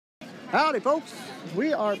Howdy folks,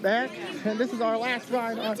 we are back and this is our last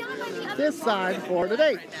ride on this side for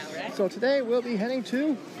today. So today we'll be heading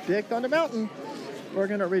to Big Thunder Mountain. We're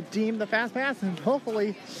going to redeem the Fast Pass and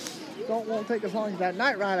hopefully it won't take as long as that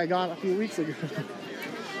night ride I got a few weeks ago.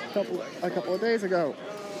 a couple of days ago.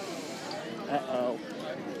 Uh-oh.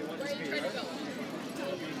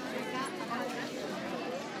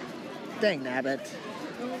 Dang nabbit.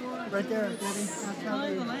 Right there, Debbie. That's how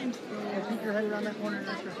the lanes. Keep your head around that corner.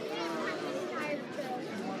 That's right.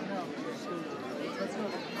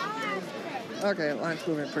 Okay, line's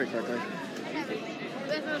moving pretty quickly.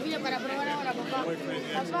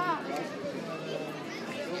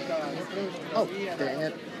 Oh, dang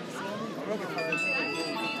it.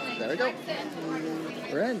 There we go.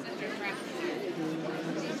 We're in.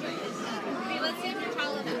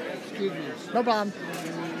 Excuse me. No problem.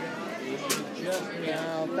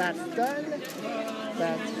 Now that's done.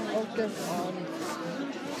 Let's focus on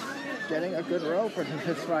getting a good row for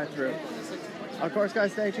this ride through. Of course,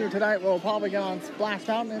 guys, stay tuned. Tonight we'll probably get on Splash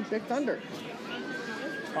Mountain and Big Thunder.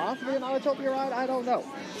 Possibly an Autotopia ride, I don't know.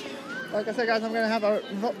 Like I said, guys, I'm going to have a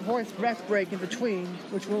voice rest break in between,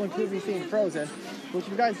 which will include me seeing Frozen, which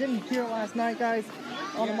you guys didn't hear last night, guys,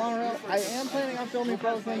 on the monorail. I am planning on filming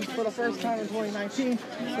Frozen for the first time in 2019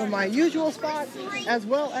 from my usual spot, as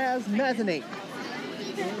well as Mezzanine.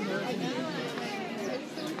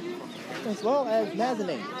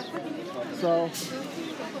 So,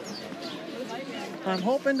 I'm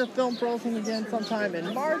hoping to film Frozen again sometime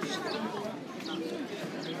in March.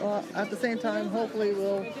 At the same time, hopefully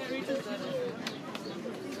we'll...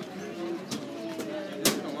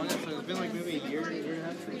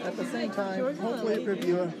 At the same time, hopefully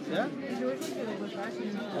review that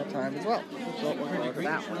time as well. So we're going to for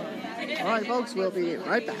that one. Alright folks, we'll be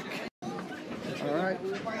right back. Alright.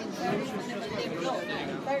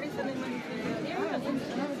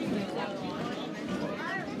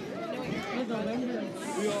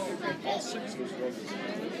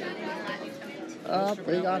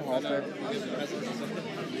 We got halted.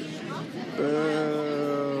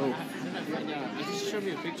 Boo. She showed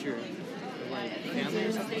me a picture of like family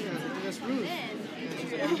or something, and I was like, that's Ruth.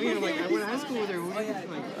 And she's like, I'm like, I went to high school with her. What do you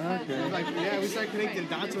think? Like, okay. Like, yeah, we started connecting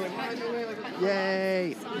dots. We're like,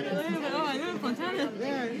 yay! Oh, I know, Fontana.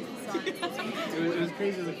 Yeah. it was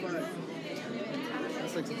crazy. It was fun.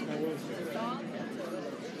 That's like some small world stuff.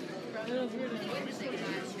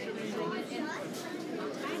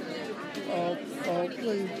 Oh,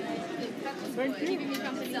 please. Thank you.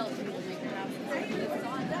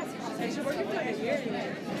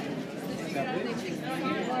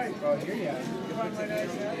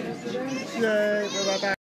 Yay, we're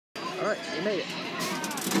back. Alright, we made it.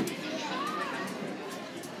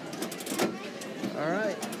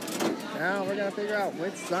 Alright. Now we're gonna figure out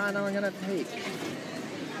which side I'm gonna take.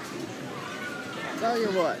 Tell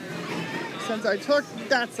you what. Since I took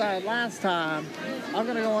that side last time, I'm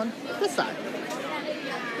gonna go on this side.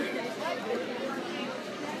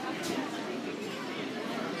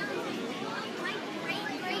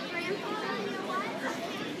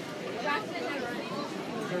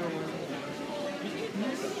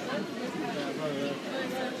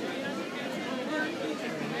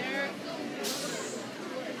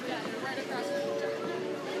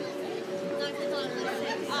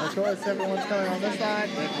 Of course, everyone's coming on this side.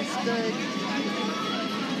 Make a mistake.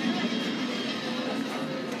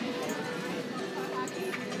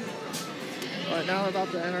 Alright, now we're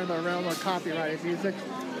about to enter the realm of copyrighted music.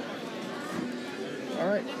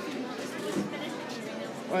 Alright.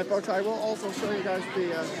 Alright, folks, I will also show you guys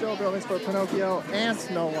the show buildings for Pinocchio and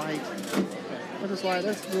Snow White, which is why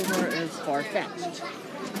this rumor is far-fetched.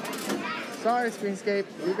 Sorry, Screenscape,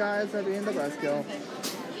 you guys are being the buzzkill.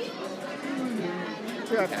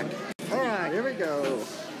 Okay. Alright, here we go.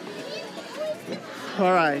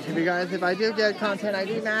 Alright, if I do get content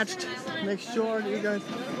ID matched, make sure you guys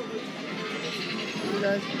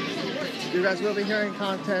will be hearing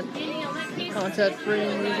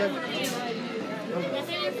content-free music.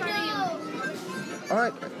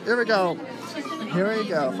 Alright, here we go. Here we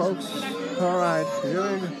go, folks. Alright, here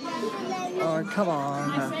we go. Oh, come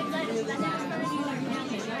on.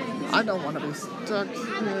 I don't want to be stuck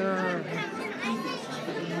here.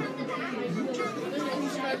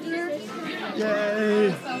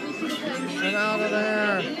 Yay! And out of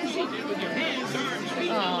there!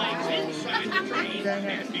 Oh, dang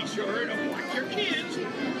it. Be sure to watch your kids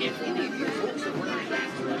if folks are wearing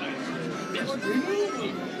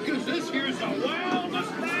because this here's the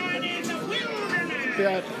wildest ride in the wilderness.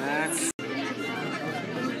 Jetpacks.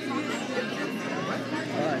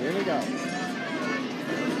 Alright, here we go.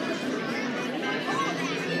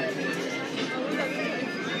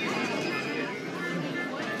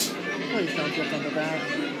 Please don't get on the back.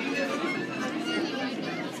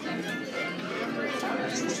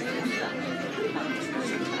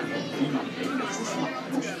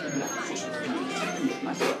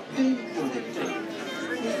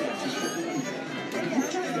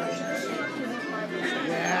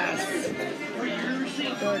 Yes!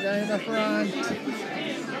 Good guy in the front.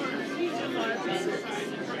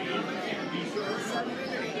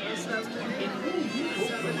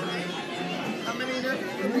 How many are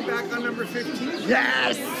we back on number 15?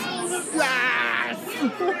 Yes! Yes!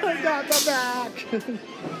 I got the back!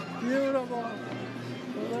 Beautiful.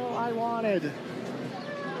 The little I wanted.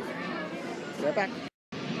 Get back.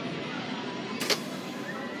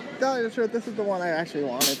 Tell you the truth, this is the one I actually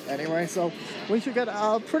wanted anyway, so we should get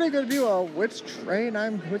a pretty good view of which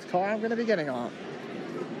car I'm going to be getting on.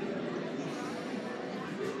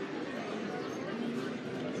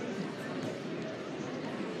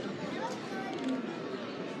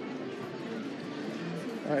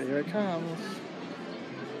 Alright, here it comes.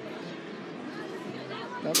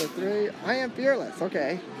 Number 3, I Am Fearless,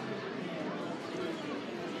 okay.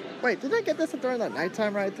 Wait, did I get this during the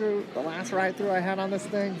nighttime ride-through? The last ride-through I had on this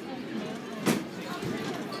thing?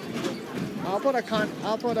 I'll put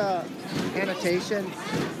a annotation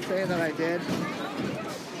saying that I did.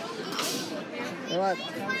 What?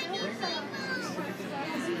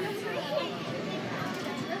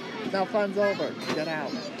 Now fun's over. Get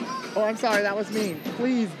out. Oh, I'm sorry, that was mean.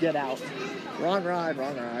 Please get out. Wrong ride,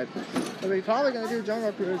 wrong ride. So we're probably going to do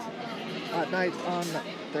Jungle Cruise at night on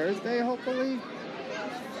Thursday, hopefully.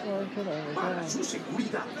 Para su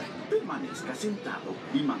seguridad, permanezca sentado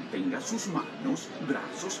y mantenga sus manos,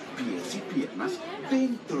 brazos, pies y piernas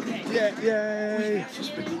dentro de Yay!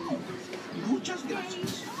 Muchas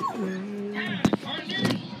gracias.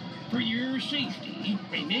 Partners, for your safety,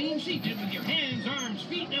 remain seated with your hands, arms,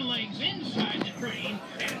 feet, and legs inside the train,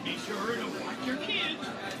 and be sure to watch your kids.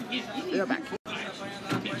 You're back.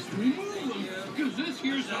 Best remove them, because this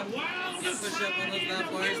here's the wildest Push up on those bad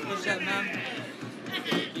boys. Push up, man.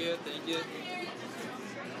 Thank you, thank you.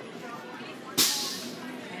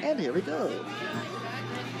 And here we go.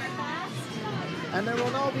 And there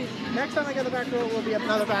will now be, next time I get the back row will be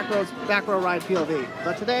another back row ride POV.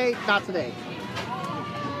 But today, not today.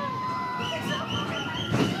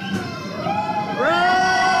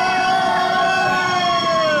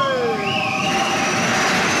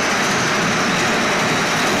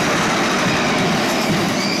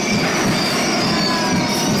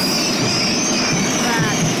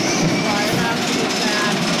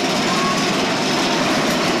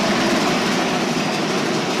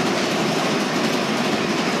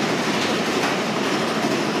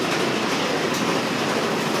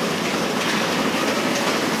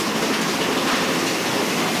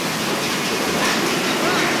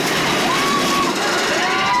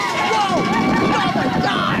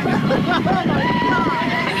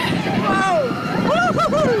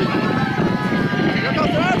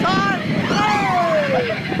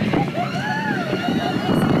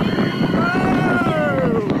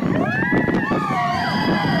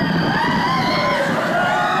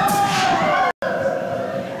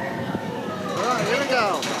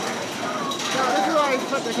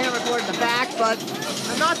 Put the camera cord in the back, but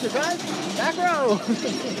I'm not too good. Back row.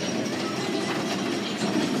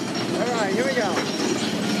 All right, here we go.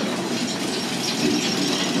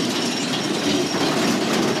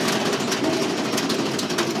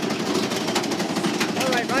 All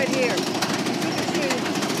right, right here. You can see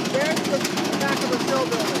there's the back of the show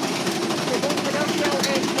building. So don't show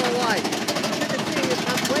age for light. You can see it's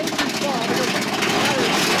way too small because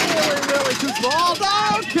that is really too small.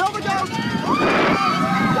 Don't kill the goat.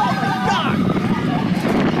 Oh my God!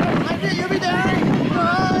 I think you'll be there!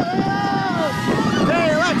 Hey,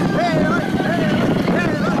 look! Hey, look! Hey, look!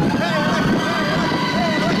 Hey, look! Hey, look!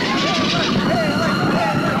 Hey, look! Hey, look!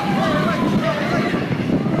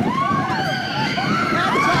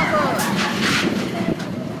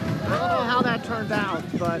 I don't know how that turned out,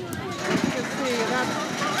 but as you can see, that's...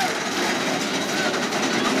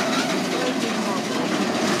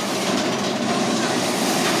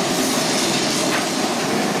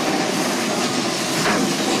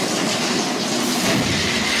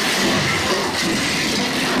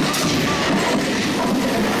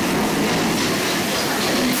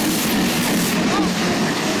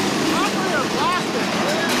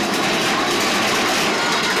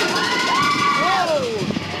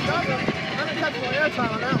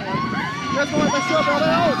 That's why they still got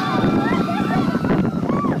out.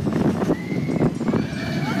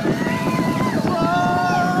 Whoa!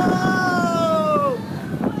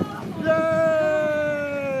 Yay!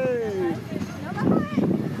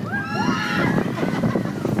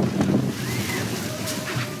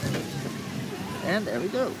 And there we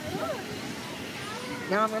go.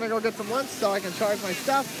 Now I'm gonna go get some lunch so I can charge my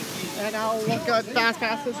stuff, and I'll look at fast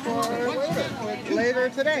passes for later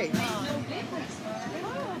today.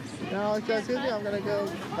 Now, excuse me, I'm gonna go,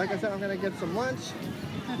 like I said, I'm gonna get some lunch.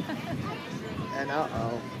 And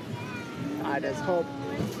I just hope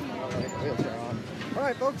I'll put the wheelchair on.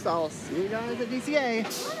 Alright folks, I'll see you guys at DCA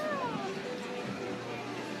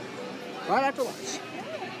right after lunch.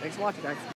 Thanks for watching, guys.